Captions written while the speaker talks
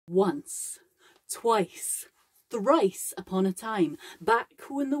Once, twice, thrice upon a time, back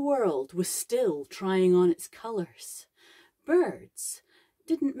when the world was still trying on its colours, birds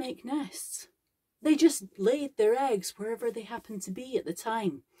didn't make nests. They just laid their eggs wherever they happened to be at the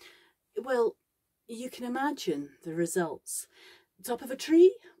time. Well, you can imagine the results. Top of a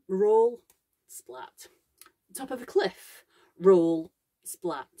tree, roll, splat. Top of a cliff, roll,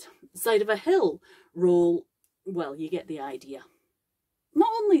 splat. Side of a hill, roll, well, you get the idea. Not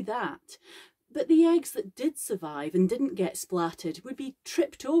only that, but the eggs that did survive and didn't get splatted would be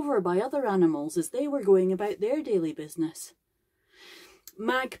tripped over by other animals as they were going about their daily business.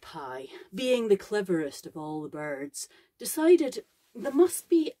 Magpie, being the cleverest of all the birds, decided there must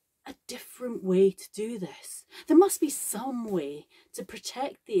be a different way to do this. There must be some way to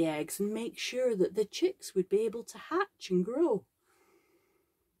protect the eggs and make sure that the chicks would be able to hatch and grow.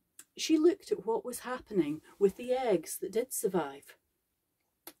 She looked at what was happening with the eggs that did survive.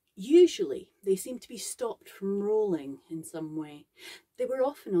 Usually they seemed to be stopped from rolling in some way. They were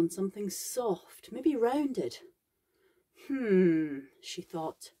often on something soft, maybe rounded. She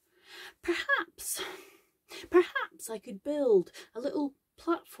thought, perhaps I could build a little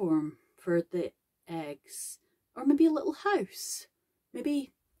platform for the eggs, or maybe a little house,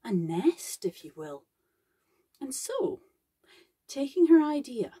 maybe a nest, if you will. And so, taking her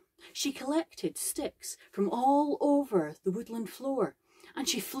idea, she collected sticks from all over the woodland floor, and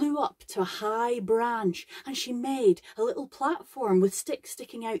she flew up to a high branch, and she made a little platform with sticks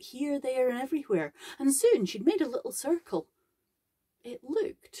sticking out here, there and everywhere, and soon she'd made a little circle. It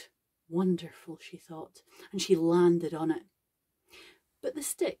looked wonderful, she thought, and she landed on it. But the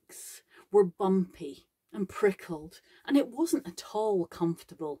sticks were bumpy and prickled, and it wasn't at all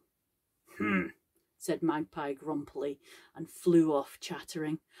comfortable. Said Magpie grumpily, and flew off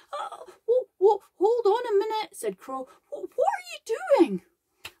chattering. Hold on a minute, said Crow. What are you doing?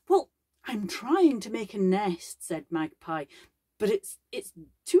 Well, I'm trying to make a nest, said Magpie, but it's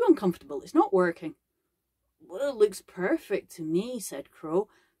too uncomfortable. It's not working. Well, it looks perfect to me, said Crow.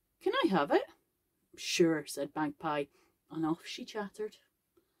 Can I have it? Sure, said Magpie, and off she chattered.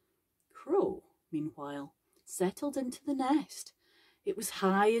 Crow, meanwhile, settled into the nest. It was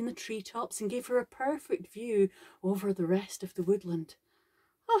high in the treetops and gave her a perfect view over the rest of the woodland.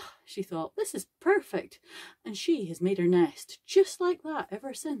 She thought, this is perfect, and she has made her nest just like that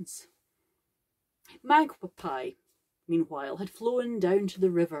ever since. Magpie, meanwhile, had flown down to the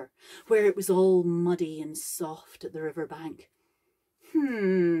river, where it was all muddy and soft at the river bank.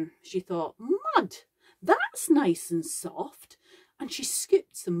 She thought, mud, that's nice and soft, and she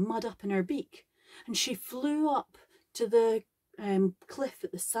scooped some mud up in her beak, and she flew up to the cliff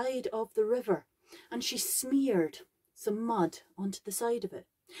at the side of the river, and she smeared some mud onto the side of it.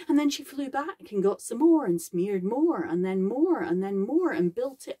 And then she flew back and got some more and smeared more and then more and then more and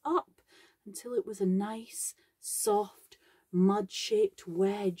built it up until it was a nice, soft, mud-shaped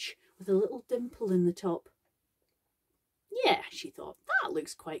wedge with a little dimple in the top. Yeah, she thought, that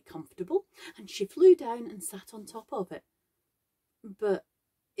looks quite comfortable, and she flew down and sat on top of it. But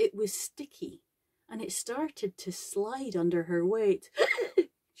it was sticky, and it started to slide under her weight.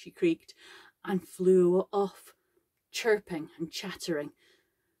 She creaked and flew off, chirping and chattering.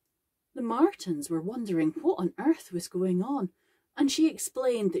 The martins were wondering what on earth was going on, and she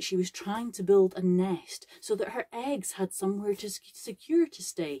explained that she was trying to build a nest so that her eggs had somewhere secure to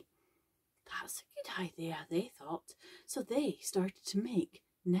stay. That's a good idea, they thought, so they started to make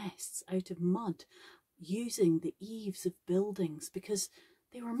nests out of mud using the eaves of buildings because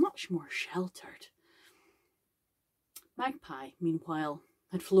they were much more sheltered. Magpie, meanwhile,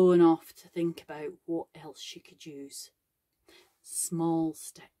 had flown off to think about what else she could use. Small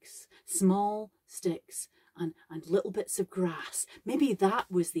sticks and little bits of grass. Maybe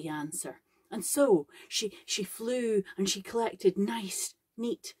that was the answer. And so she flew and she collected nice,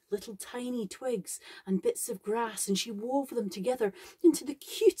 neat little tiny twigs and bits of grass, and she wove them together into the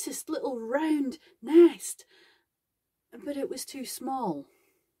cutest little round nest. But it was too small,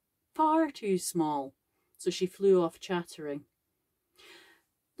 far too small, so she flew off chattering.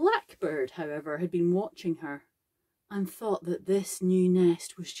 Blackbird, however, had been watching her and thought that this new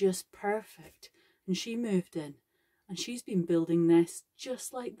nest was just perfect, and she moved in, and she's been building nests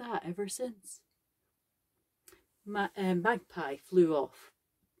just like that ever since. Magpie flew off.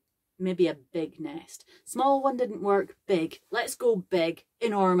 Maybe a big nest. Small one didn't work. Big. Let's go big.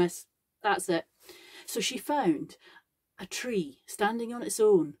 Enormous. That's it. So she found a tree standing on its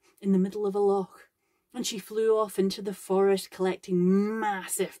own in the middle of a loch, and she flew off into the forest collecting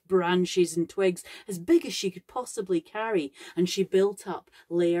massive branches and twigs as big as she could possibly carry, and she built up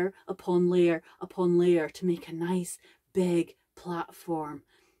layer upon layer upon layer to make a nice big platform.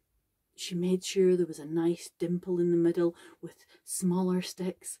 She made sure there was a nice dimple in the middle with smaller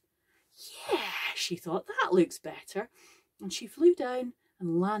sticks. Yeah, she thought, that looks better. And she flew down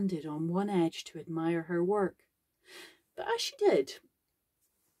and landed on one edge to admire her work. But as she did,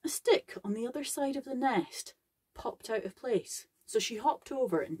 a stick on the other side of the nest popped out of place. So she hopped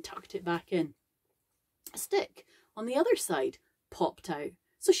over and tucked it back in. A stick on the other side popped out.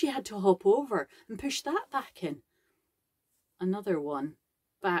 So she had to hop over and push that back in. Another one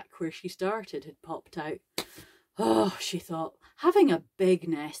back where she started had popped out. Oh, she thought, having a big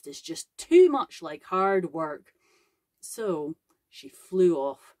nest is just too much like hard work. So she flew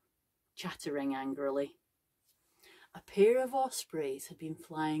off, chattering angrily. A pair of ospreys had been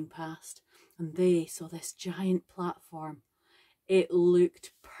flying past, and they saw this giant platform. It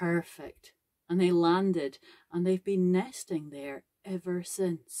looked perfect, and they landed, and they've been nesting there ever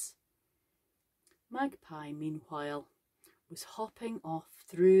since. Magpie, meanwhile, was hopping off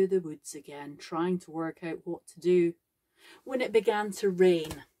through the woods again, trying to work out what to do, when it began to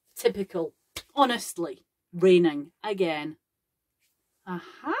rain. Typical. Honestly, raining again.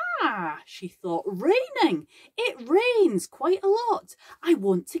 Aha, she thought, raining. It rains quite a lot. I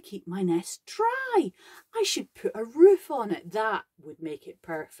want to keep my nest dry. I should put a roof on it. That would make it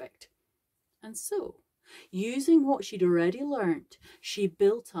perfect. And so, using what she'd already learnt, she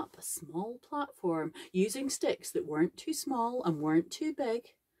built up a small platform using sticks that weren't too small and weren't too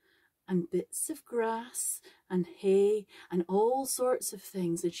big, and bits of grass and hay and all sorts of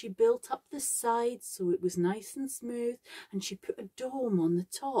things. And she built up the sides so it was nice and smooth, and she put a dome on the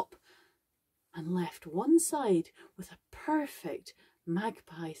top and left one side with a perfect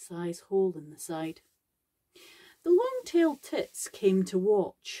magpie-size hole in the side. The long-tailed tits came to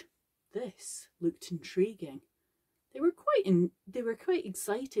watch. This looked intriguing. They were quite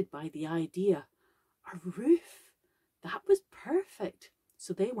excited by the idea. A roof, that was perfect.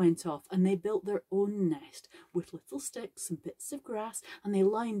 So they went off and they built their own nest with little sticks and bits of grass, and they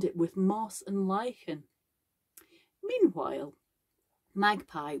lined it with moss and lichen. Meanwhile,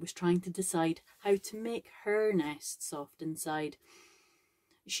 Magpie was trying to decide how to make her nest soft inside.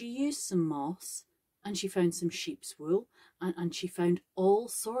 She used some moss, and she found some sheep's wool, and she found all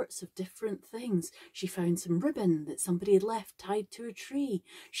sorts of different things. She found some ribbon that somebody had left tied to a tree.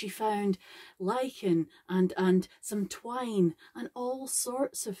 She found lichen and some twine and all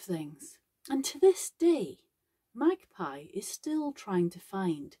sorts of things. And to this day, Magpie is still trying to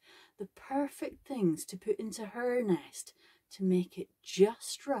find the perfect things to put into her nest to make it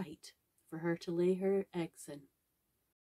just right for her to lay her eggs in.